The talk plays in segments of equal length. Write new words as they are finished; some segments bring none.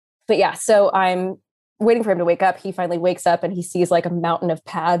But yeah, so I'm waiting for him to wake up. He finally wakes up and he sees like a mountain of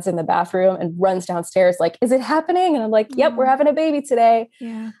pads in the bathroom and runs downstairs like, is it happening? And I'm like, yep, we're having a baby today.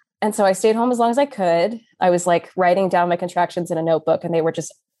 Yeah. And so I stayed home as long as I could. I was like writing down my contractions in a notebook and they were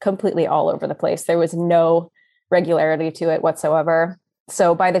just completely all over the place. There was no regularity to it whatsoever.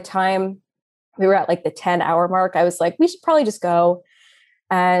 So by the time we were at like the 10-hour mark, I was like, we should probably just go.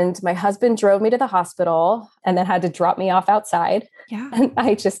 And my husband drove me to the hospital and then had to drop me off outside. Yeah. And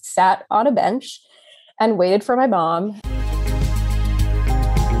I just sat on a bench and waited for my mom.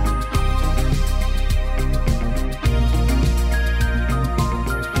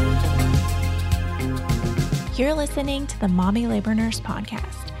 You're listening to the Mommy Labor Nurse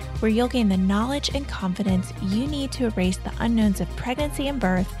podcast, where you'll gain the knowledge and confidence you need to erase the unknowns of pregnancy and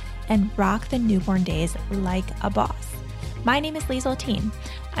birth and rock the newborn days like a boss. My name is Liesl Teen.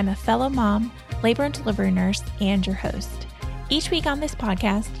 I'm a fellow mom, labor and delivery nurse, and your host. Each week on this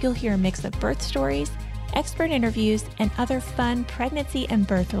podcast, you'll hear a mix of birth stories, expert interviews, and other fun pregnancy and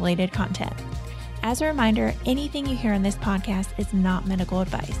birth-related content. As a reminder, anything you hear on this podcast is not medical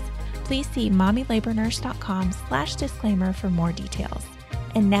advice. Please see mommylabornurse.com/disclaimer for more details.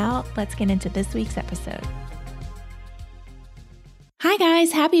 And now let's get into this week's episode. Hi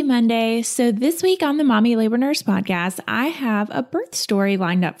guys, happy Monday. So this week on the Mommy Labor Nurse podcast, I have a birth story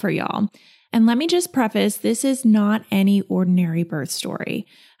lined up for y'all. And let me just preface, this is not any ordinary birth story.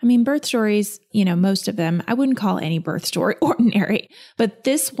 I mean, birth stories, most of them, I wouldn't call any birth story ordinary, but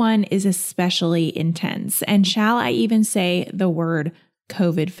this one is especially intense. And shall I even say the word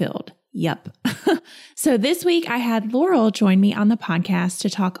COVID-filled? Yep. So this week I had Laurel join me on the podcast to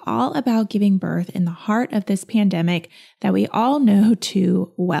talk all about giving birth in the heart of this pandemic that we all know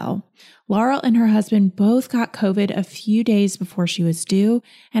too well. Laurel and her husband both got COVID a few days before she was due,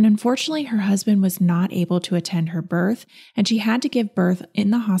 and unfortunately her husband was not able to attend her birth, and she had to give birth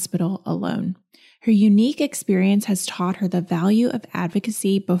in the hospital alone. Her unique experience has taught her the value of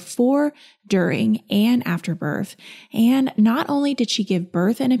advocacy before, during, and after birth. And not only did she give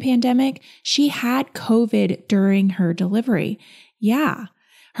birth in a pandemic, she had COVID during her delivery. Yeah.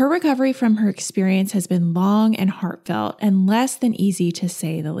 Her recovery from her experience has been long and heartfelt and less than easy to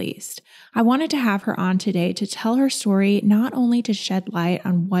say the least. I wanted to have her on today to tell her story, not only to shed light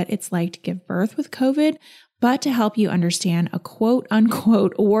on what it's like to give birth with COVID, but to help you understand a quote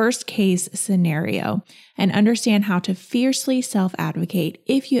unquote worst case scenario and understand how to fiercely self-advocate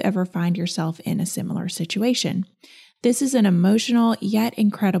if you ever find yourself in a similar situation. This is an emotional yet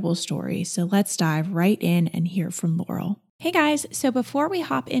incredible story, so let's dive right in and hear from Laurel. Hey guys, so before we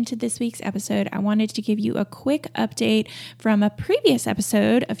hop into this week's episode, I wanted to give you a quick update from a previous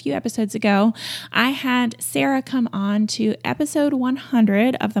episode, a few episodes ago. I had Sarah come on to episode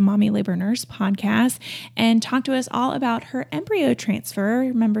 100 of the Mommy Labor Nurse podcast and talk to us all about her embryo transfer.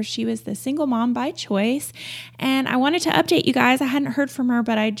 Remember, she was the single mom by choice. And I wanted to update you guys. I hadn't heard from her,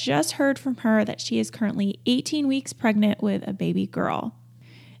 but I just heard from her that she is currently 18 weeks pregnant with a baby girl.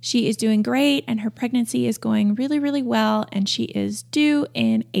 She is doing great and her pregnancy is going really, really well, and she is due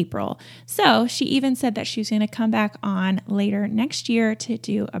in April. So she even said that she's going to come back on later next year to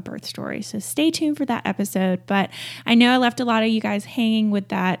do a birth story. So stay tuned for that episode. But I know I left a lot of you guys hanging with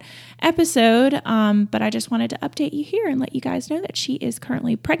that episode, but I just wanted to update you here and let you guys know that she is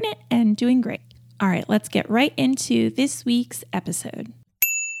currently pregnant and doing great. All right, let's get right into this week's episode.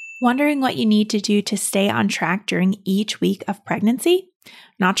 Wondering what you need to do to stay on track during each week of pregnancy?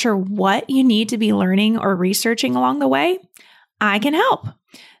 Not sure what you need to be learning or researching along the way? I can help.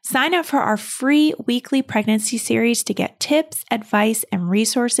 Sign up for our free weekly pregnancy series to get tips, advice, and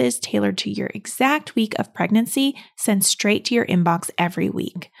resources tailored to your exact week of pregnancy sent straight to your inbox every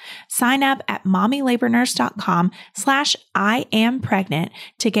week. Sign up at mommylabornurse.com/IamPregnant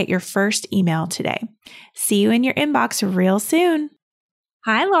to get your first email today. See you in your inbox real soon.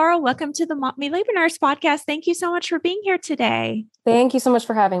 Hi, Laurel. Welcome to the Mommy Labor Nurse podcast. Thank you so much for being here today. Thank you so much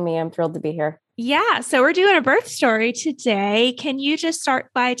for having me. I'm thrilled to be here. Yeah. So we're doing a birth story today. Can you just start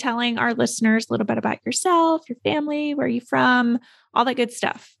by telling our listeners a little bit about yourself, your family, where you're from, all that good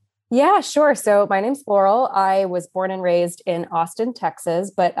stuff? Yeah, sure. So my name's Laurel. I was born and raised in Austin, Texas,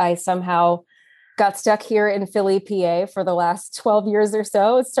 but I somehow got stuck here in Philly, PA for the last 12 years or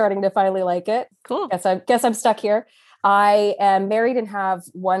so. It's starting to finally like it. Cool. Guess I'm stuck here. I am married and have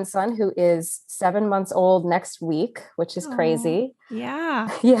one son who is 7 months old next week, which is crazy. Yeah.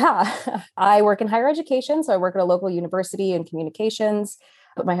 Yeah. I work in higher education. So I work at a local university in communications,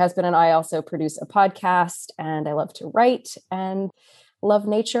 but my husband and I also produce a podcast, and I love to write and love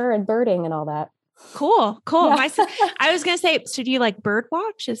nature and birding and all that. Cool. Yeah. I was going to say, so do you like bird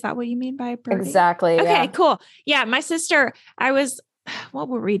watch? Is that what you mean by birding? Exactly. Okay, yeah. cool. Yeah. My sister, I was what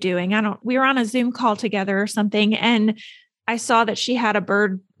were we doing? We were on a Zoom call together or something. And I saw that she had a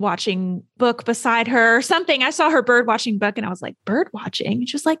bird watching book beside her or something. I saw her bird watching book and I was like, bird watching?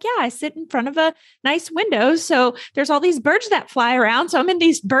 She was like, yeah, I sit in front of a nice window. So there's all these birds that fly around. So I'm in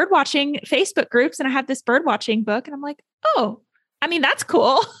these bird watching Facebook groups and I have this bird watching book. And I'm like, oh, I mean, that's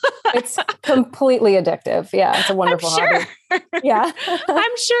cool. It's completely addictive. Yeah. It's a wonderful hobby. Yeah.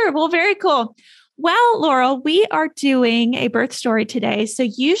 I'm sure. Well, very cool. Well, Laurel, we are doing a birth story today. So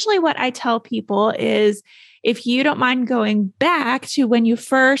usually what I tell people is, if you don't mind going back to when you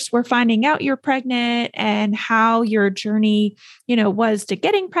first were finding out you're pregnant and how your journey, was to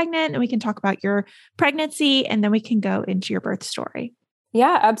getting pregnant, and we can talk about your pregnancy and then we can go into your birth story.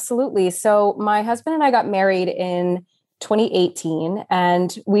 Yeah, absolutely. So my husband and I got married in 2018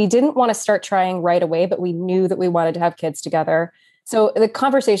 and we didn't want to start trying right away, but we knew that we wanted to have kids together. So the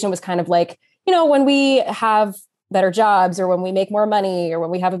conversation was kind of like, when we have better jobs or when we make more money or when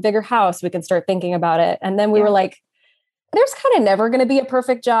we have a bigger house, we can start thinking about it. And then we were like, there's kind of never going to be a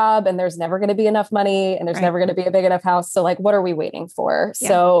perfect job and there's never going to be enough money and there's never going to be a big enough house. So like, what are we waiting for? Yeah.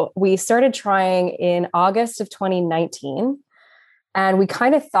 So we started trying in August of 2019 and we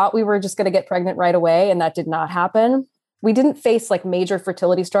kind of thought we were just going to get pregnant right away. And that did not happen. We didn't face like major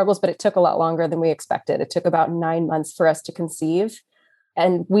fertility struggles, but it took a lot longer than we expected. It took about 9 months for us to conceive.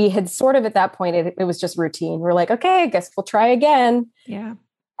 And we had sort of at that point, it was just routine. We're like, okay, I guess we'll try again. Yeah.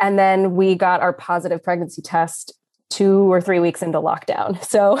 And then we got our positive pregnancy test 2 or 3 weeks into lockdown.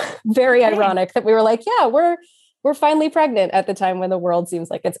 So very ironic that we were like, yeah, we're finally pregnant at the time when the world seems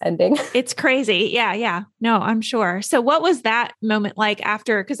like it's ending. It's crazy. Yeah. Yeah. No, I'm sure. So what was that moment like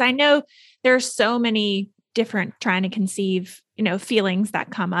after? Because I know there's so many different trying to conceive, feelings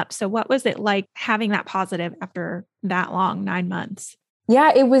that come up. So what was it like having that positive after that long, 9 months?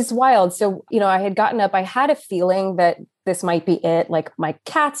 Yeah, it was wild. So, I had gotten up, I had a feeling that this might be it. Like my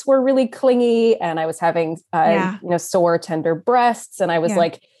cats were really clingy and I was having, sore, tender breasts. And I was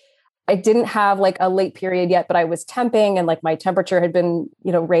like, I didn't have like a late period yet, but I was temping and like my temperature had been,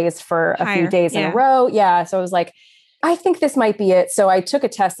 raised for a few days in a row. Yeah. So I was like, I think this might be it. So I took a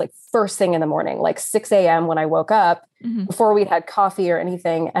test like first thing in the morning, like 6 a.m. when I woke up before we'd had coffee or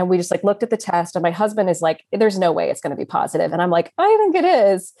anything. And we just like looked at the test and my husband is like, there's no way it's going to be positive. And I'm like, I think it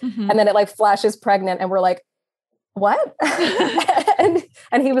is. And then it like flashes pregnant and we're like, what?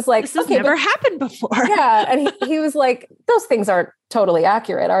 and he was like, this has never happened before. Yeah. And he was like, those things aren't totally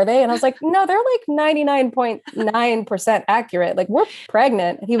accurate, are they? And I was like, no, they're like 99.9% accurate. Like we're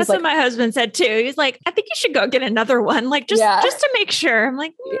pregnant. And he was That's what my husband said too. He was like, I think you should go get another one. Like just to make sure. I'm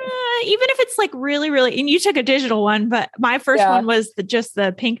like, even if it's like really, really, and you took a digital one, but my first one was just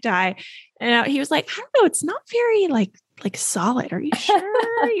the pink dye. And he was like, I don't know. It's not very like solid. Are you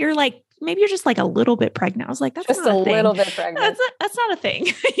sure? You're like, maybe you're just like a little bit pregnant. I was like, that's just not a thing. Little bit pregnant. That's not a thing.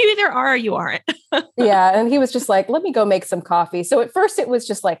 You either are or you aren't. Yeah. And he was just like, let me go make some coffee. So at first it was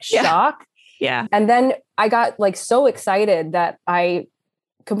just like shock. Yeah. And then I got like so excited that I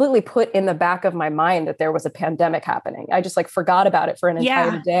completely put in the back of my mind that there was a pandemic happening. I just like forgot about it for an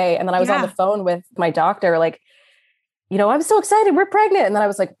entire day. And then I was on the phone with my doctor, like, I'm so excited. We're pregnant. And then I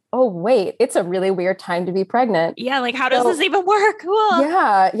was like, oh, wait, it's a really weird time to be pregnant. Yeah. Like, how does this even work? Cool.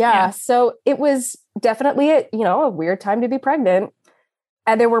 Yeah. So it was definitely a weird time to be pregnant.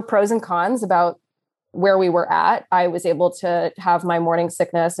 And there were pros and cons about where we were at. I was able to have my morning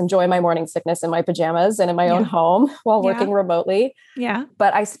sickness, enjoy my morning sickness in my pajamas and in my own home while working remotely. Yeah.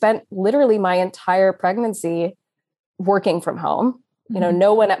 But I spent literally my entire pregnancy working from home.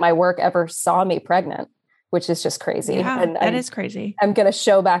 No one at my work ever saw me pregnant, which is just crazy. Yeah, and that is crazy. I'm going to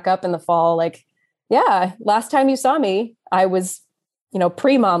show back up in the fall. Like, yeah, last time you saw me, I was,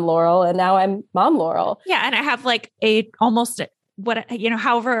 pre-mom Laurel and now I'm mom Laurel. Yeah. And I have like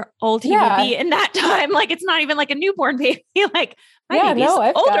however old he would be in that time. Like, it's not even like a newborn baby. Like my baby's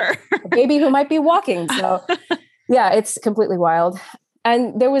older. Got a baby who might be walking. So yeah, it's completely wild.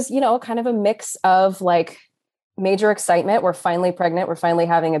 And there was, kind of a mix of like major excitement. We're finally pregnant. We're finally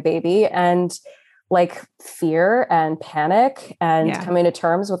having a baby. And like fear and panic and coming to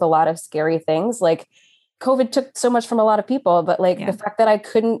terms with a lot of scary things. Like COVID took so much from a lot of people, but like the fact that I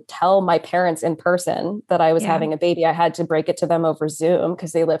couldn't tell my parents in person that I was having a baby, I had to break it to them over Zoom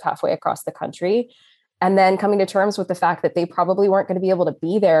because they live halfway across the country. And then coming to terms with the fact that they probably weren't going to be able to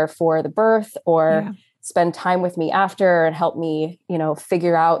be there for the birth or spend time with me after and help me,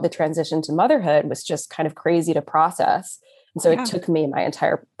 figure out the transition to motherhood was just kind of crazy to process. And so it took me my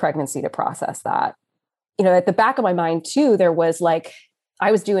entire pregnancy to process that. At the back of my mind too, there was like,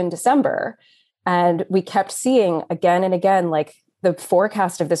 I was due in December and we kept seeing again and again, like the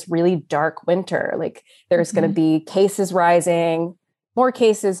forecast of this really dark winter, like there's going to be cases rising, more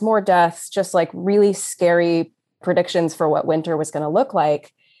cases, more deaths, just like really scary predictions for what winter was going to look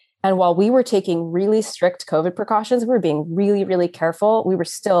like. And while we were taking really strict COVID precautions, we were being really, really careful. We were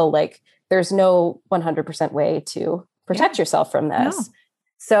still like, there's no 100% way to protect yourself from this. No.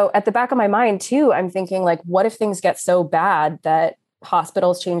 So at the back of my mind too, I'm thinking like, what if things get so bad that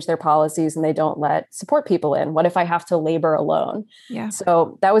hospitals change their policies and they don't let support people in? What if I have to labor alone? Yeah.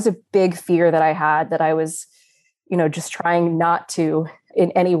 So that was a big fear that I had, that I was, just trying not to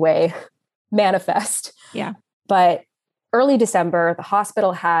in any way manifest. Yeah. But early December, the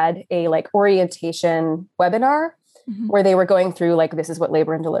hospital had a like orientation webinar where they were going through like, this is what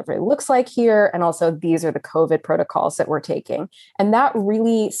labor and delivery looks like here. And also these are the COVID protocols that we're taking. And that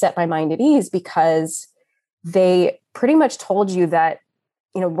really set my mind at ease, because they pretty much told you that,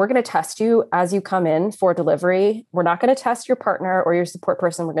 we're going to test you as you come in for delivery. We're not going to test your partner or your support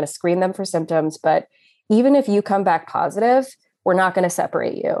person. We're going to screen them for symptoms. But even if you come back positive, we're not going to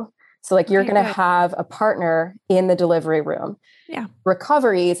separate you. So like you're going to have a partner in the delivery room. Yeah.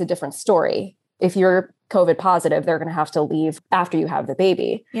 Recovery is a different story. If you're COVID positive, they're going to have to leave after you have the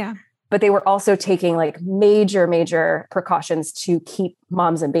baby. Yeah. But they were also taking like major precautions to keep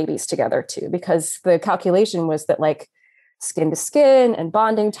moms and babies together too, because the calculation was that like skin to skin and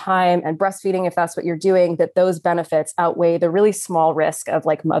bonding time and breastfeeding, if that's what you're doing, that those benefits outweigh the really small risk of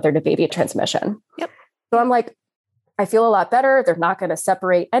like mother to baby transmission. Yep. So I'm like, I feel a lot better. They're not going to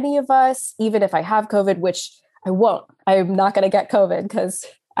separate any of us, even if I have COVID, which I won't. I'm not going to get COVID because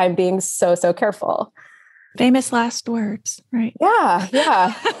I'm being so careful. Famous last words, right? Yeah.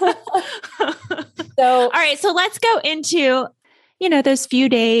 So, all right. So let's go into, those few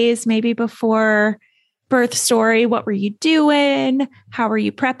days, maybe before birth story. What were you doing? How were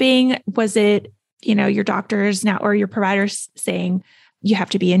you prepping? Was it, your doctors now or your providers saying you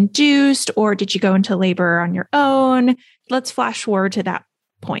have to be induced, or did you go into labor on your own? Let's flash forward to that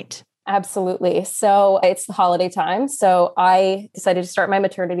point. Absolutely. So it's the holiday time. So I decided to start my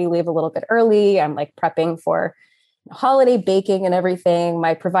maternity leave a little bit early. I'm like prepping for holiday baking and everything.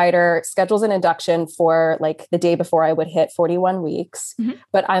 My provider schedules an induction for like the day before I would hit 41 weeks.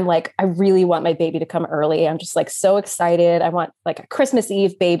 But I'm like, I really want my baby to come early. I'm just like so excited. I want like a Christmas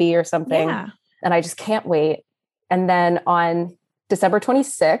Eve baby or something. Yeah. And I just can't wait. And then on December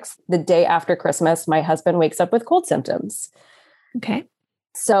 26th, the day after Christmas, my husband wakes up with cold symptoms. Okay.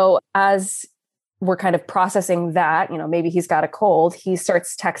 So as we're kind of processing that, maybe he's got a cold, he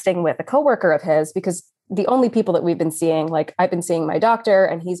starts texting with a coworker of his, because the only people that we've been seeing, like I've been seeing my doctor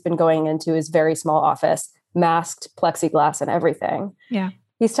and he's been going into his very small office, masked, plexiglass and everything. Yeah.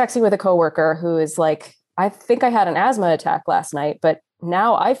 He's texting with a coworker who is like, I think I had an asthma attack last night, but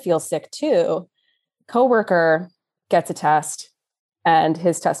now I feel sick too. Coworker gets a test and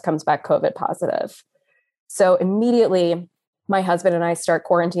his test comes back COVID positive. So immediately my husband and I start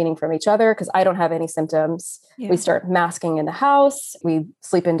quarantining from each other because I don't have any symptoms. Yeah. We start masking in the house. We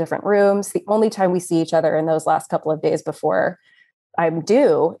sleep in different rooms. The only time we see each other in those last couple of days before I'm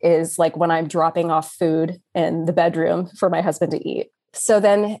due is like when I'm dropping off food in the bedroom for my husband to eat. So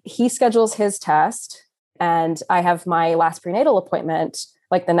then he schedules his test and I have my last prenatal appointment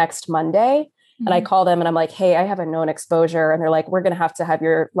like the next Monday. And I call them and I'm like, hey, I have a known exposure. And they're like, we're going to have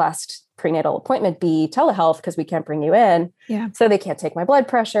your last prenatal appointment be telehealth because we can't bring you in. Yeah. So they can't take my blood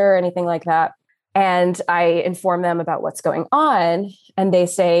pressure or anything like that. And I inform them about what's going on. And they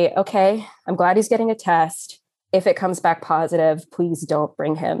say, okay, I'm glad he's getting a test. If it comes back positive, please don't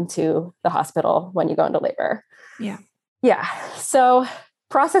bring him to the hospital when you go into labor. Yeah. Yeah. So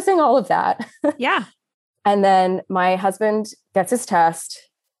processing all of that. Yeah. And then my husband gets his test.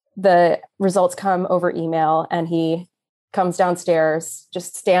 The results come over email and he comes downstairs,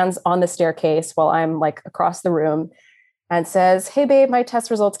 just stands on the staircase while I'm like across the room and says, hey babe, my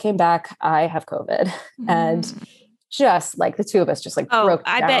test results came back. I have COVID. And just like the two of us just like broke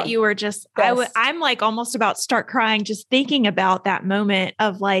down. I bet you were just, I'm like almost about to start crying, just thinking about that moment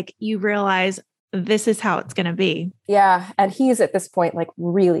of like, you realize this is how it's going to be. Yeah. And he's at this point, like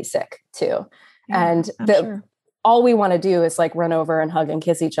really sick too. Yeah, and sure. all we want to do is like run over and hug and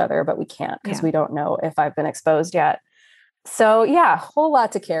kiss each other, but we can't because we don't know if I've been exposed yet. So yeah, whole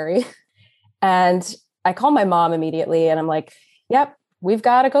lot to carry. And I call my mom immediately and I'm like, yep, we've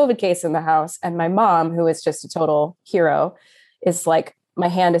got a COVID case in the house. And my mom, who is just a total hero, is like, my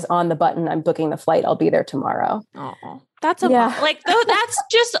hand is on the button. I'm booking the flight. I'll be there tomorrow. Oh, that's a mom. Like, though, that's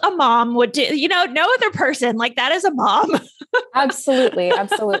just a mom would do, no other person like that is a mom. Absolutely.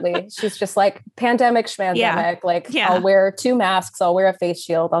 Absolutely. She's just like pandemic schmandemic. I'll wear 2 masks. I'll wear a face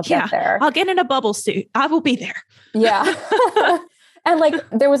shield. I'll get there. I'll get in a bubble suit. I will be there. Yeah. And like,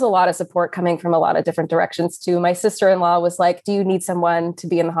 there was a lot of support coming from a lot of different directions too. My sister-in-law was like, do you need someone to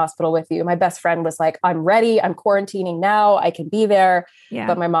be in the hospital with you? My best friend was like, I'm ready. I'm quarantining now. I can be there. Yeah.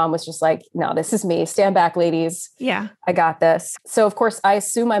 But my mom was just like, no, this is me. Stand back, ladies. Yeah. I got this. So of course I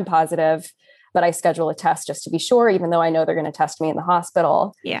assume I'm positive, but I schedule a test just to be sure, even though I know they're going to test me in the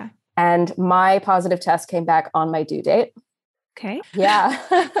hospital. Yeah. And my positive test came back on my due date. Okay.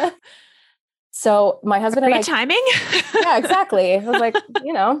 Yeah. So my husband and I, Great timing. yeah, exactly. I was like,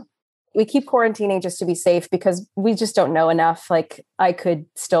 we keep quarantining just to be safe because we just don't know enough. Like I could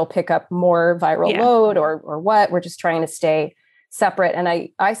still pick up more viral load or what. We're just trying to stay separate. And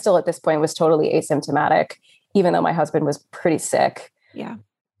I still at this point was totally asymptomatic, even though my husband was pretty sick. Yeah.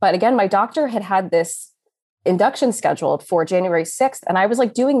 But again, my doctor had this induction scheduled for January 6th. And I was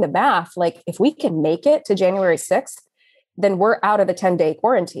like doing the math, like if we can make it to January 6th, then we're out of the 10-day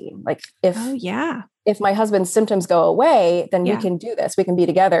quarantine. Like if my husband's symptoms go away, then we can do this. We can be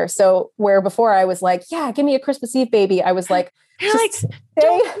together. So where before I was like, yeah, give me a Christmas Eve baby. I was like, you're like,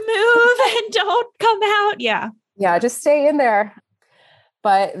 don't move and don't come out. Yeah. Yeah. Just stay in there.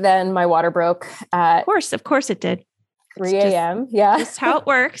 But then my water broke at of course it did. 3 a.m. Yeah. Just how it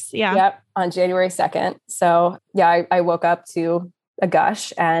works. Yeah. Yep. On January 2nd. So yeah, I woke up to a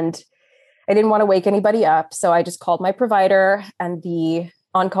gush and I didn't want to wake anybody up. So I just called my provider and the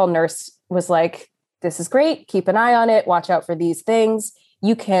on-call nurse was like, this is great. Keep an eye on it. Watch out for these things.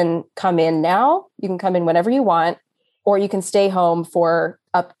 You can come in now. You can come in whenever you want, or you can stay home for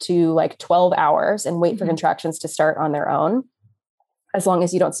up to like 12 hours and wait for contractions to start on their own, as long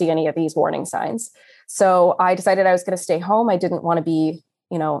as you don't see any of these warning signs. So I decided I was going to stay home. I didn't want to be,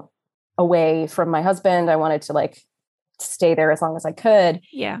 away from my husband. I wanted to like stay there as long as I could.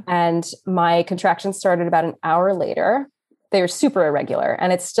 Yeah. And my contractions started about an hour later. They were super irregular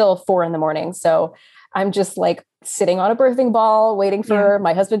and it's still 4 a.m. So I'm just like sitting on a birthing ball, waiting for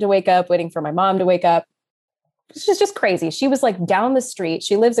my husband to wake up, waiting for my mom to wake up. She's just crazy. She was like down the street.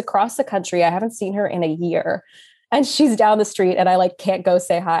 She lives across the country. I haven't seen her in a year and she's down the street and I like can't go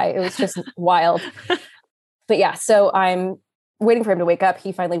say hi. It was just wild. But yeah, so I'm waiting for him to wake up.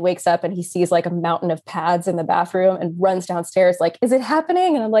 He finally wakes up and he sees like a mountain of pads in the bathroom and runs downstairs like, is it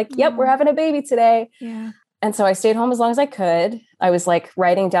happening? And I'm like, yep, we're having a baby today. Yeah. And so I stayed home as long as I could. I was like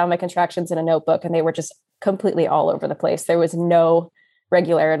writing down my contractions in a notebook and they were just completely all over the place. There was no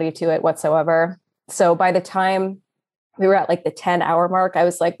regularity to it whatsoever. So by the time we were at like the 10-hour mark, I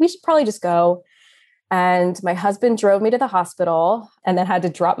was like, we should probably just go. And my husband drove me to the hospital and then had to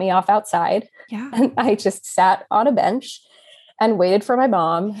drop me off outside. Yeah. And I just sat on a bench and waited for my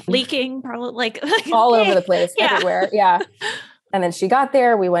mom. Leaking, probably like all over the place, everywhere. Yeah. And then she got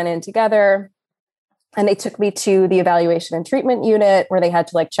there. We went in together. And they took me to the evaluation and treatment unit where they had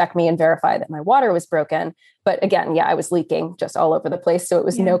to like check me and verify that my water was broken. But again, I was leaking just all over the place. So it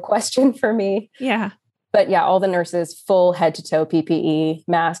was no question for me. Yeah. But yeah, all the nurses, full head to toe PPE,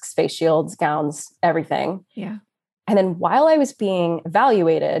 masks, face shields, gowns, everything. Yeah. And then while I was being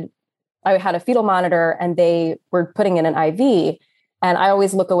evaluated, I had a fetal monitor and they were putting in an IV. And I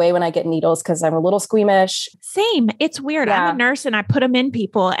always look away when I get needles because I'm a little squeamish. Same. It's weird. Yeah. I'm a nurse and I put them in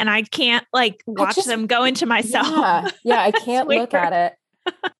people and I can't like watch them go into myself. Yeah, I can't look at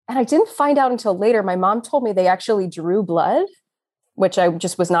it. And I didn't find out until later. My mom told me they actually drew blood, which I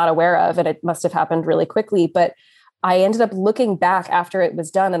just was not aware of. And it must have happened really quickly. But I ended up looking back after it was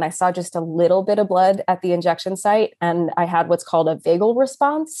done and I saw just a little bit of blood at the injection site. And I had what's called a vagal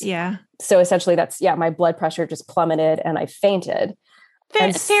response. Yeah. So essentially that's, my blood pressure just plummeted and I fainted.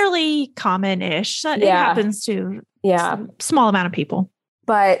 Fairly common-ish. It happens to a small amount of people.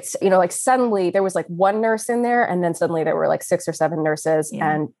 But, like suddenly there was like one nurse in there and then suddenly there were like 6 or 7 nurses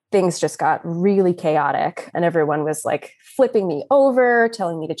and things just got really chaotic and everyone was like flipping me over,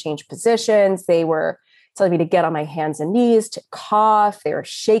 telling me to change positions. They were telling me to get on my hands and knees, to cough. They were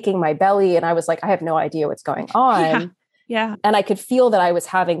shaking my belly. And I was like, I have no idea what's going on. Yeah. And I could feel that I was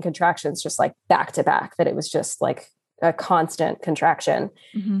having contractions just like back to back, that it was just like a constant contraction.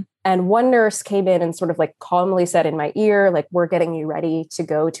 Mm-hmm. And one nurse came in and sort of like calmly said in my ear, like, we're getting you ready to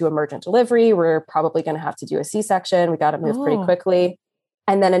go to emergent delivery. We're probably going to have to do a C-section. We got to move pretty quickly.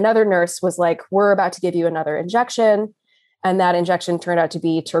 And then another nurse was like, we're about to give you another injection. And that injection turned out to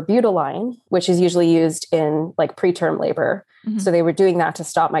be terbutaline, which is usually used in like preterm labor. Mm-hmm. So they were doing that to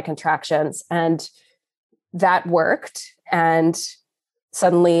stop my contractions. And that worked. And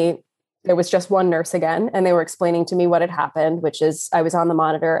suddenly there was just one nurse again, and they were explaining to me what had happened, which is I was on the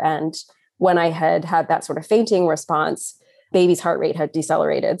monitor. And when I had that sort of fainting response, baby's heart rate had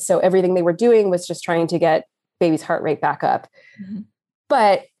decelerated. So everything they were doing was just trying to get baby's heart rate back up. Mm-hmm.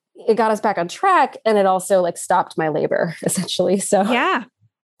 But it got us back on track, and it also like stopped my labor essentially. So yeah.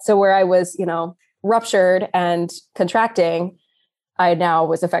 So where I was, ruptured and contracting, I now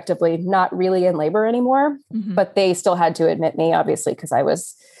was effectively not really in labor anymore, but they still had to admit me, obviously, because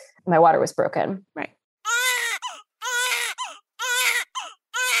my water was broken. Right.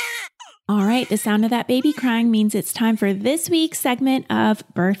 All right. The sound of that baby crying means it's time for this week's segment of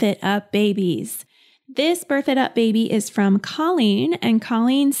Birth It Up Babies. This Birth It Up baby is from Colleen, and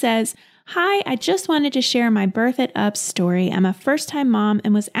Colleen says, "Hi, I just wanted to share my Birth It Up story. I'm a first-time mom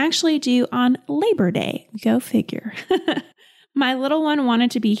and was actually due on Labor Day. Go figure." My little one wanted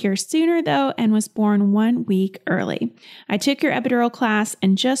to be here sooner though and was born 1 week early. I took your epidural class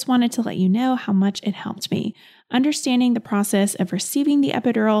and just wanted to let you know how much it helped me. Understanding the process of receiving the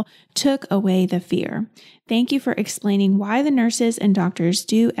epidural took away the fear. Thank you for explaining why the nurses and doctors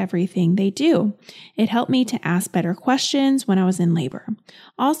do everything they do. It helped me to ask better questions when I was in labor.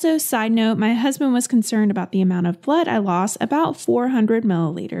 Also, side note, my husband was concerned about the amount of blood I lost, about 400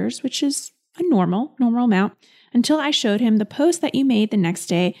 milliliters, which is a normal amount, until I showed him the post that you made the next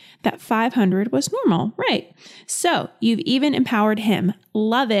day that 500 was normal. Right. So you've even empowered him.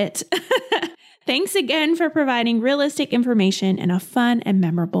 Love it. Thanks again for providing realistic information in a fun and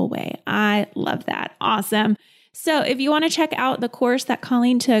memorable way. I love that. Awesome. So if you want to check out the course that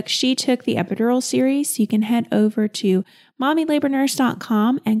Colleen took, she took the epidural series. You can head over to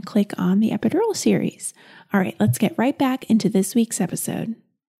mommylabornurse.com and click on the epidural series. All right, let's get right back into this week's episode.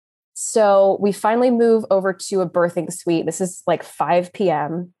 So we finally move over to a birthing suite. This is like 5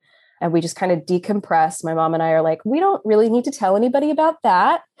 p.m. and we just kind of decompress. My mom and I are like, we don't really need to tell anybody about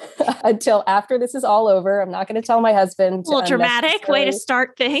that until after this is all over. I'm not going to tell my husband. A little dramatic way to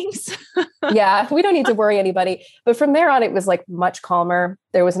start things. Yeah, we don't need to worry anybody. But from there on, it was like much calmer.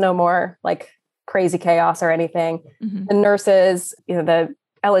 There was no more like crazy chaos or anything. The nurses, the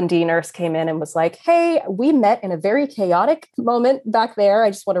L&D nurse came in and was like, "Hey, we met in a very chaotic moment back there. I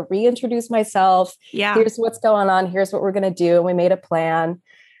just want to reintroduce myself. Yeah. Here's what's going on. Here's what we're going to do." And we made a plan.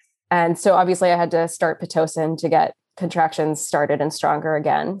 And so obviously I had to start Pitocin to get contractions started and stronger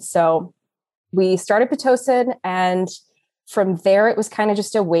again. So we started Pitocin, and from there it was kind of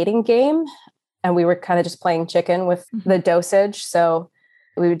just a waiting game. And we were kind of just playing chicken with the dosage. So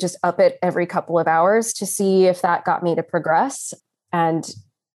we would just up it every couple of hours to see if that got me to progress. And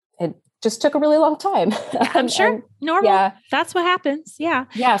it just took a really long time. I'm sure. Normal. Yeah. That's what happens. Yeah.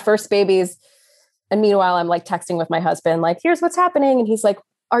 Yeah. First babies. And meanwhile, I'm like texting with my husband, like, "Here's what's happening." And he's like,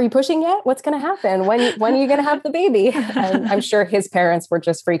 "Are you pushing yet? What's going to happen? When are you going to have the baby?" And I'm sure his parents were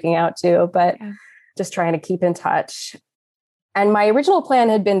just freaking out too, but just trying to keep in touch. And my original plan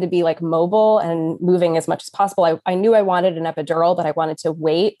had been to be like mobile and moving as much as possible. I knew I wanted an epidural, but I wanted to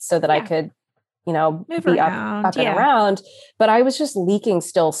wait so that I could, move be around. up and around. But I was just leaking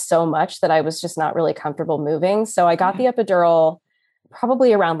still so much that I was just not really comfortable moving. So I got the epidural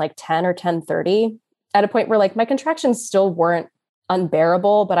probably around like 10 or 10:30 at a point where like my contractions still weren't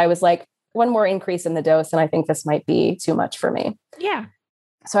unbearable, but I was like, one more increase in the dose, and I think this might be too much for me. Yeah.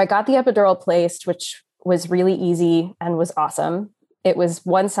 So I got the epidural placed, which was really easy and was awesome. It was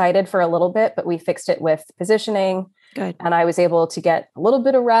one-sided for a little bit, but we fixed it with positioning. Good. And I was able to get a little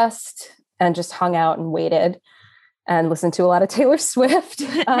bit of rest and just hung out and waited and listened to a lot of Taylor Swift.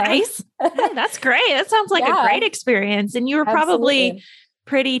 Nice. Hey, that's great. That sounds like a great experience. And you were probably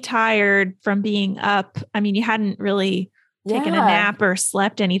pretty tired from being up. I mean, you hadn't really taken a nap or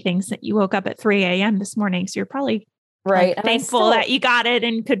slept anything since you woke up at 3 a.m. this morning. So you're probably thankful that you got it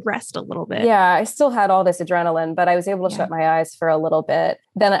and could rest a little bit. Yeah, I still had all this adrenaline, but I was able to shut my eyes for a little bit.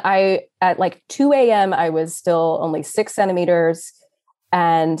 Then at like 2 a.m., I was still only 6 centimeters.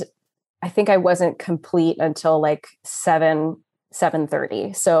 And I think I wasn't complete until like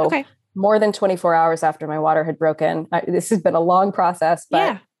 7:30. So more than 24 hours after my water had broken. This has been a long process,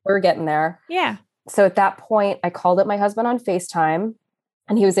 but we're getting there. Yeah. So at that point, I called up my husband on FaceTime,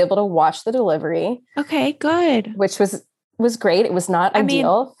 and he was able to watch the delivery. Okay, good. Which was great. It was not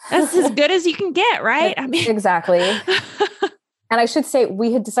ideal. That's as good as you can get, right? Exactly. And I should say,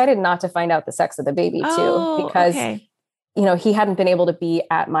 we had decided not to find out the sex of the baby too, because he hadn't been able to be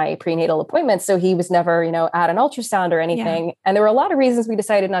at my prenatal appointments. So he was never, at an ultrasound or anything. Yeah. And there were a lot of reasons we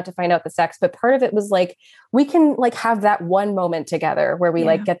decided not to find out the sex, but part of it was like, we can like have that one moment together where we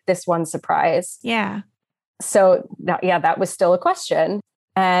like get this one surprise. Yeah. So that was still a question.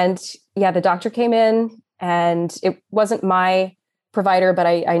 And the doctor came in, and it wasn't my provider, but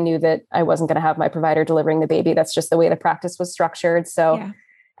I knew that I wasn't going to have my provider delivering the baby. That's just the way the practice was structured. So,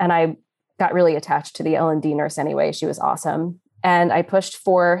 and I got really attached to the L&D nurse anyway. She was awesome. And I pushed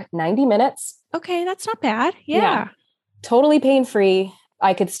for 90 minutes. Okay. That's not bad. Yeah. Totally pain-free.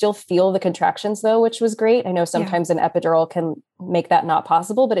 I could still feel the contractions though, which was great. I know sometimes an epidural can make that not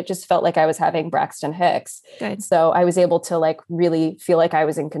possible, but it just felt like I was having Braxton Hicks. Good. So I was able to like really feel like I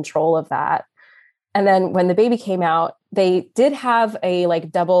was in control of that. And then when the baby came out, they did have a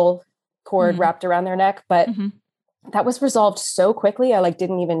like double cord wrapped around their neck, but that was resolved so quickly. I like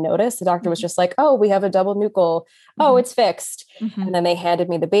didn't even notice. The doctor was just like, oh, we have a double nuchal. Oh, it's fixed. And then they handed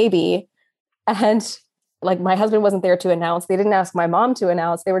me the baby, and like my husband wasn't there to announce. They didn't ask my mom to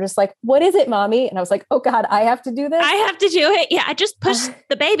announce. They were just like, what is it, mommy? And I was like, oh God, I have to do this. I have to do it. Yeah. I just pushed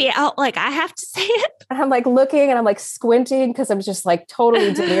the baby out. Like I have to say it. And I'm like looking and I'm like squinting because I'm just like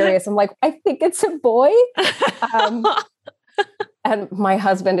totally delirious. I'm like, I think it's a boy. And my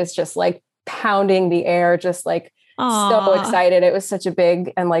husband is just like pounding the air, just like so excited. It was such a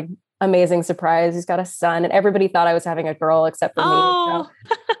big and like amazing surprise. He's got a son, and everybody thought I was having a girl except for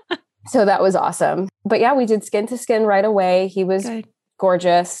me. So that was awesome. But yeah, we did skin to skin right away. He was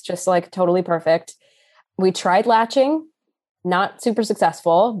gorgeous, just like totally perfect. We tried latching, not super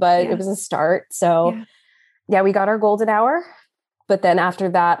successful, but it was a start. So yeah, we got our golden hour. But then after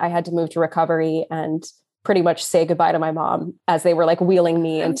that, I had to move to recovery and pretty much say goodbye to my mom as they were like wheeling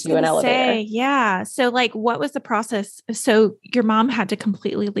me into an elevator. Yeah. So like, what was the process? So your mom had to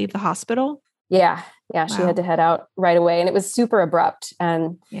completely leave the hospital? Yeah. Yeah. She had to head out right away, and it was super abrupt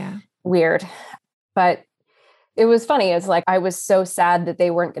and weird, but it was funny. It's like, I was so sad that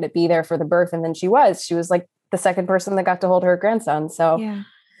they weren't going to be there for the birth. And then she was like the second person that got to hold her grandson. So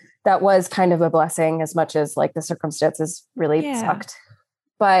that was kind of a blessing, as much as like the circumstances really sucked.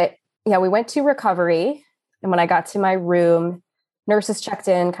 But yeah, we went to recovery. And when I got to my room, nurses checked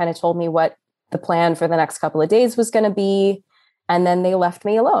in, kind of told me what the plan for the next couple of days was going to be. And then they left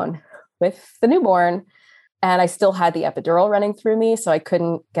me alone with the newborn. And I still had the epidural running through me. So I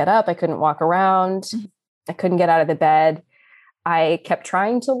couldn't get up. I couldn't walk around. I couldn't get out of the bed. I kept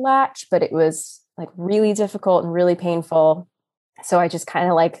trying to latch, but it was like really difficult and really painful. So I just kind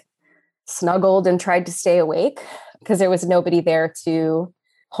of like snuggled and tried to stay awake because there was nobody there to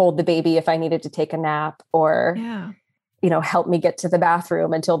hold the baby if I needed to take a nap or, you know, help me get to the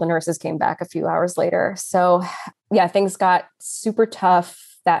bathroom until the nurses came back a few hours later. So yeah, things got super tough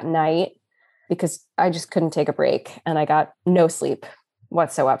that night because I just couldn't take a break and I got no sleep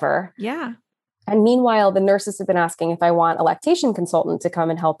whatsoever. Yeah. And meanwhile, the nurses have been asking if I want a lactation consultant to come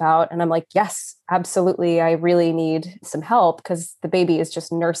and help out. And I'm like, yes, absolutely. I really need some help because the baby is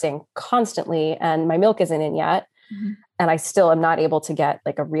just nursing constantly and my milk isn't in yet. And I still am not able to get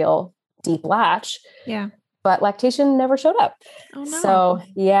like a real deep latch. Yeah. But lactation never showed up. Oh, no. So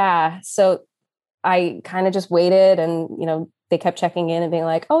yeah. So I kind of just waited, and, you know, they kept checking in and being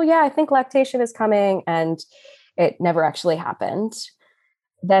like, oh yeah, I think lactation is coming. And it never actually happened.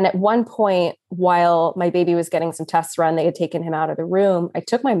 Then at one point, while my baby was getting some tests run, they had taken him out of the room. I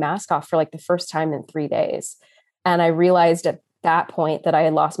took my mask off for like the first time in 3 days. And I realized at that point that I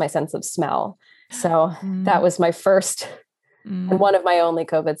had lost my sense of smell. So that was my first and one of my only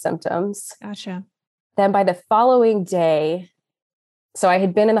COVID symptoms. Gotcha. Then by the following day, so I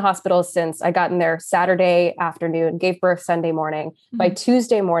had been in the hospital since I got in there Saturday afternoon, gave birth Sunday morning. By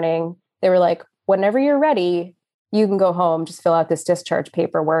Tuesday morning, they were like, whenever you're ready, you can go home, just fill out this discharge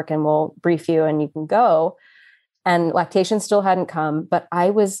paperwork and we'll brief you and you can go. And lactation still hadn't come, but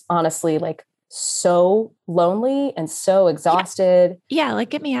I was honestly like so lonely and so exhausted. Yeah. Like,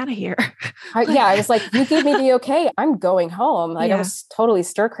 get me out of here. I was like, you gave me the okay, I'm going home. Like I was totally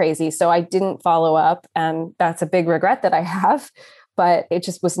stir crazy. So I didn't follow up. And that's a big regret that I have, but it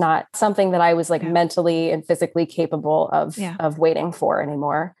just was not something that I was like mentally and physically capable of waiting for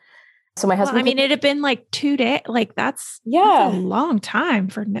anymore. So my husband, it had been like 2 days. Like that's a long time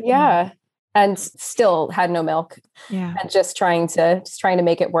for and still had no milk. Yeah. And just trying to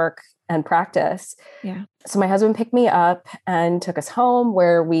make it work and practice. Yeah. So my husband picked me up and took us home,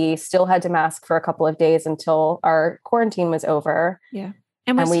 where we still had to mask for a couple of days until our quarantine was over. Yeah.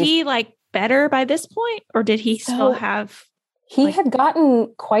 And was he like better by this point, or did he still have? He had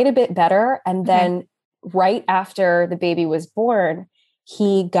gotten quite a bit better. And then right after the baby was born,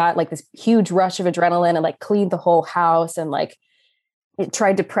 he got like this huge rush of adrenaline and like cleaned the whole house and like it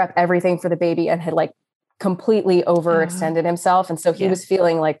tried to prep everything for the baby and had like completely overextended himself. And so he was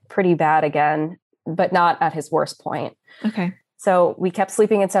feeling like pretty bad again, but not at his worst point. Okay. So we kept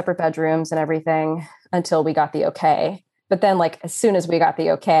sleeping in separate bedrooms and everything until we got the okay. But then like, as soon as we got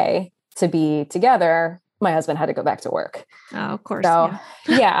the okay to be together, my husband had to go back to work. Oh, of course. So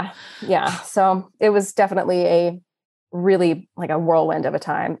yeah. So it was definitely a really like a whirlwind of a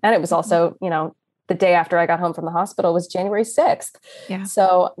time. And it was also, you know, the day after I got home from the hospital was January 6th. Yeah.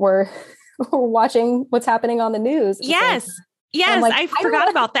 So we're watching what's happening on the news. Yes. Yes, like, I forgot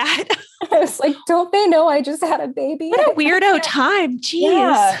about that. I was like, don't they know I just had a baby? What a weirdo time. Jeez.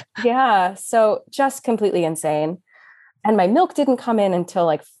 Yeah. Yeah. So just completely insane. And my milk didn't come in until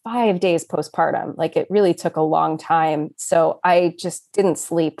like 5 days postpartum. Like it really took a long time. So I just didn't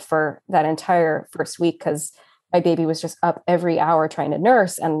sleep for that entire first week because my baby was just up every hour trying to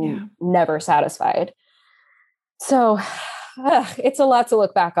nurse and never satisfied. So it's a lot to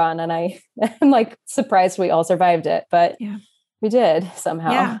look back on. And I'm like surprised we all survived it, but we did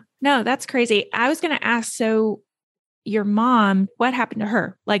somehow. Yeah. No, that's crazy. I was going to ask, so your mom, what happened to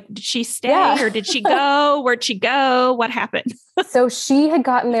her? Like, did she stay or did she go? Where'd she go? What happened? So she had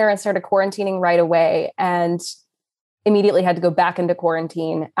gotten there and started quarantining right away and immediately had to go back into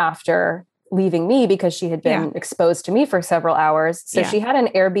quarantine after leaving me because she had been exposed to me for several hours. So she had an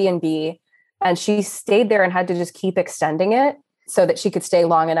Airbnb and she stayed there and had to just keep extending it so that she could stay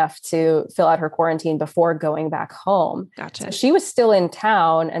long enough to fill out her quarantine before going back home. Gotcha. So she was still in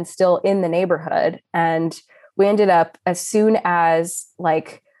town and still in the neighborhood. And we ended up, as soon as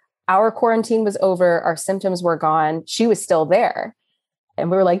like our quarantine was over, our symptoms were gone, she was still there. And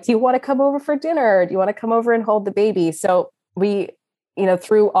we were like, do you want to come over for dinner? Do you want to come over and hold the baby? So we,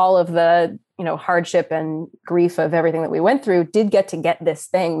 through all of the, hardship and grief of everything that we went through, did get this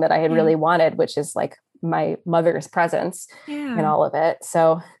thing that I had really wanted, which is like my mother's presence in all of it.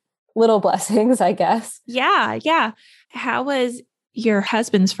 So little blessings, I guess. Yeah. Yeah. How was your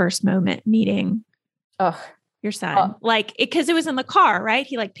husband's first moment meeting your son? Because it was in the car, right?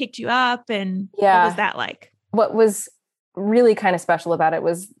 He like picked you up and what was that like? What was really kind of special about it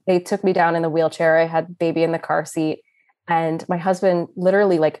was they took me down in the wheelchair. I had baby in the car seat and my husband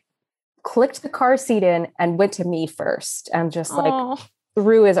literally like clicked the car seat in and went to me first and just like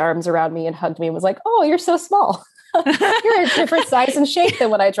threw his arms around me and hugged me and was like, oh, you're so small. You're a different size and shape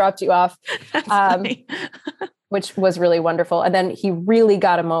than when I dropped you off. Which was really wonderful. And then he really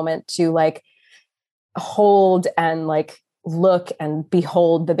got a moment to like hold and like look and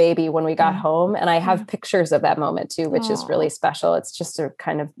behold the baby when we got home. And I have pictures of that moment too, which is really special. It's just a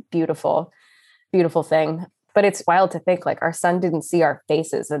kind of beautiful, beautiful thing. But it's wild to think like our son didn't see our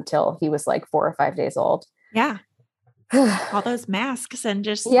faces until he was like 4 or 5 days old. Yeah. All those masks and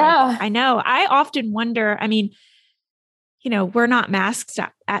just I know. I often wonder, I mean, we're not masked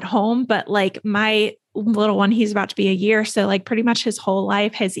at home, but like my little one, he's about to be a year. So like pretty much his whole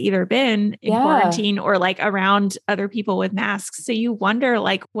life has either been in quarantine or like around other people with masks. So you wonder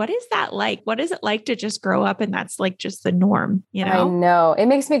like, what is that like? What is it like to just grow up and that's like just the norm, I know. It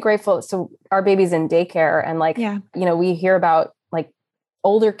makes me grateful. So our baby's in daycare and like, we hear about like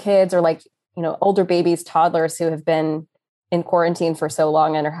older kids or like, older babies, toddlers who have been in quarantine for so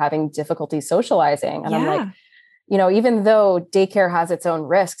long and are having difficulty socializing. And I'm like, even though daycare has its own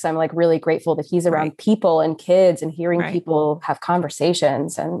risks, I'm like really grateful that he's around people and kids and hearing people have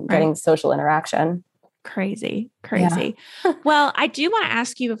conversations and getting social interaction. Crazy. Yeah. Well, I do want to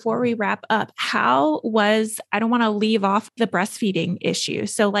ask you before we wrap up, I don't want to leave off the breastfeeding issue.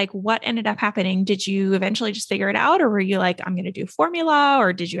 So like what ended up happening? Did you eventually just figure it out or were you like, I'm going to do formula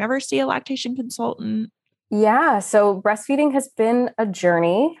or did you ever see a lactation consultant? Yeah. So breastfeeding has been a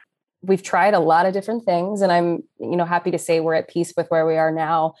journey. We've tried a lot of different things and I'm, happy to say we're at peace with where we are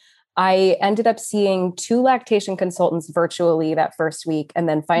now. I ended up seeing 2 lactation consultants virtually that first week and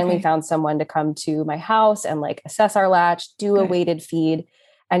then finally found someone to come to my house and like assess our latch, do a weighted feed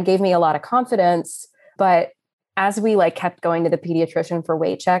and gave me a lot of confidence. But as we like kept going to the pediatrician for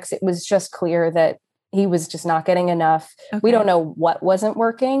weight checks, it was just clear that he was just not getting enough. We don't know what wasn't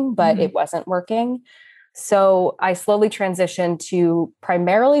working, but it wasn't working. So I slowly transitioned to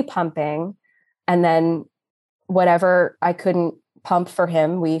primarily pumping and then whatever I couldn't pump for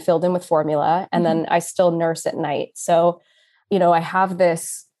him, we filled in with formula and then I still nurse at night. So, I have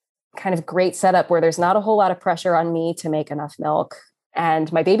this kind of great setup where there's not a whole lot of pressure on me to make enough milk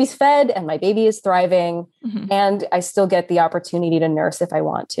and my baby's fed and my baby is thriving and I still get the opportunity to nurse if I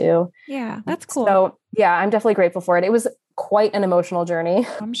want to. Yeah, that's cool. So yeah, I'm definitely grateful for it. It was quite an emotional journey.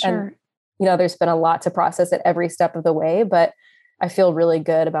 I'm sure. And, there's been a lot to process at every step of the way, but I feel really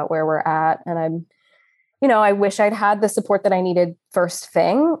good about where we're at. And I'm, I wish I'd had the support that I needed first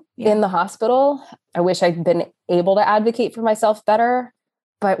thing in the hospital. I wish I'd been able to advocate for myself better.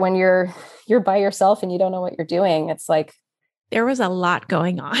 But when you're by yourself and you don't know what you're doing, it's like, there was a lot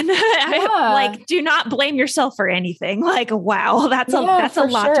going on. Like, do not blame yourself for anything. Like, wow, that's a lot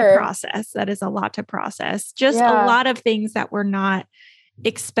to process. That is a lot to process. Just a lot of things that were not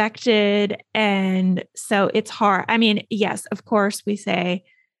expected. And so it's hard. I mean, yes, of course we say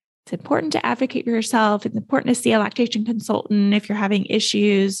it's important to advocate for yourself. It's important to see a lactation consultant if you're having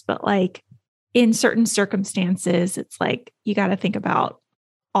issues, but like, in certain circumstances, it's like, you got to think about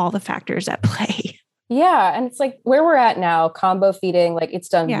all the factors at play. Yeah. And it's like where we're at now, combo feeding, like it's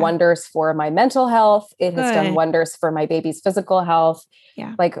done wonders for my mental health. It has done wonders for my baby's physical health.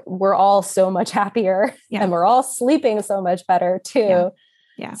 Yeah. Like we're all so much happier and we're all sleeping so much better too.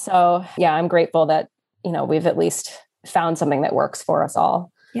 Yeah. So yeah, I'm grateful that, we've at least found something that works for us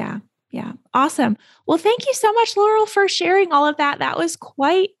all. Yeah. Yeah. Awesome. Well, thank you so much, Laurel, for sharing all of that. That was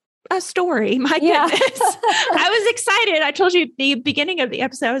quite a story. My goodness. I was excited. I told you at the beginning of the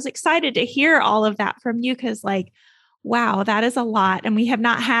episode, I was excited to hear all of that from you because wow, that is a lot. And we have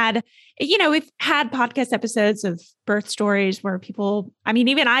not had, we've had podcast episodes of birth stories where people,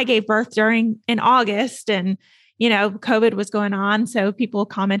 even I gave birth in August and, COVID was going on. So people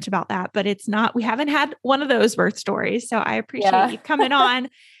comment about that, but we haven't had one of those birth stories. So I appreciate you coming on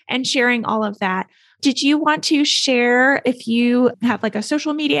and sharing all of that. Did you want to share if you have a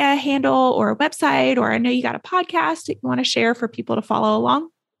social media handle or a website, or I know you got a podcast that you want to share for people to follow along?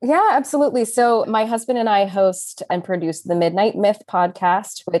 Yeah, absolutely. So my husband and I host and produce the Midnight Myth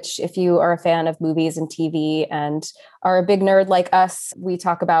podcast, which if you are a fan of movies and TV and are a big nerd like us, we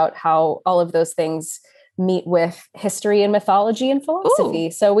talk about how all of those things meet with history and mythology and philosophy.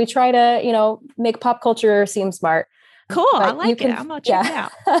 Ooh. So we try to, make pop culture seem smart. Cool. I like it. I'm going to check it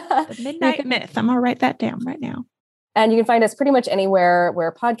out. The Midnight Myth. I'm going to write that down right now. And you can find us pretty much anywhere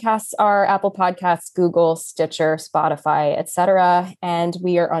where podcasts are: Apple Podcasts, Google, Stitcher, Spotify, etc. And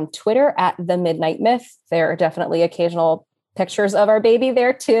we are on Twitter at The Midnight Myth. There are definitely occasional pictures of our baby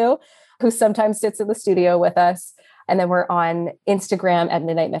there too, who sometimes sits in the studio with us. And then we're on Instagram at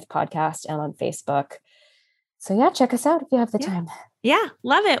Midnight Myth Podcast and on Facebook. So yeah, check us out if you have the time. Yeah,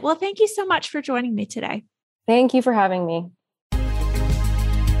 love it. Well, thank you so much for joining me today. Thank you for having me.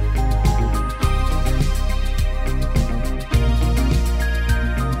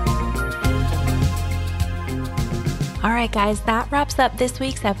 All right, guys, that wraps up this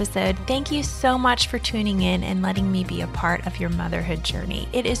week's episode. Thank you so much for tuning in and letting me be a part of your motherhood journey.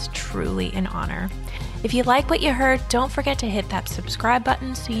 It is truly an honor. If you like what you heard, don't forget to hit that subscribe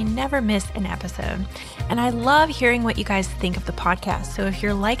button so you never miss an episode. And I love hearing what you guys think of the podcast. So if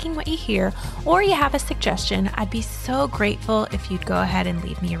you're liking what you hear or you have a suggestion, I'd be so grateful if you'd go ahead and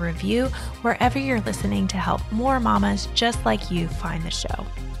leave me a review wherever you're listening to help more mamas just like you find the show.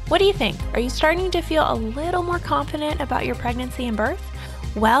 What do you think? Are you starting to feel a little more confident about your pregnancy and birth?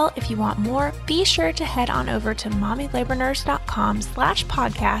 Well, if you want more, be sure to head on over to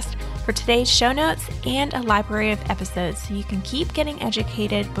mommylabornurse.com/podcast for today's show notes and a library of episodes so you can keep getting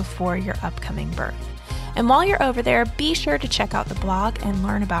educated before your upcoming birth. And while you're over there, be sure to check out the blog and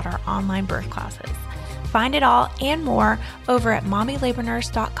learn about our online birth classes. Find it all and more over at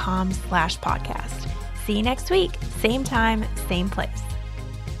mommylabornurse.com/podcast. See you next week, same time, same place.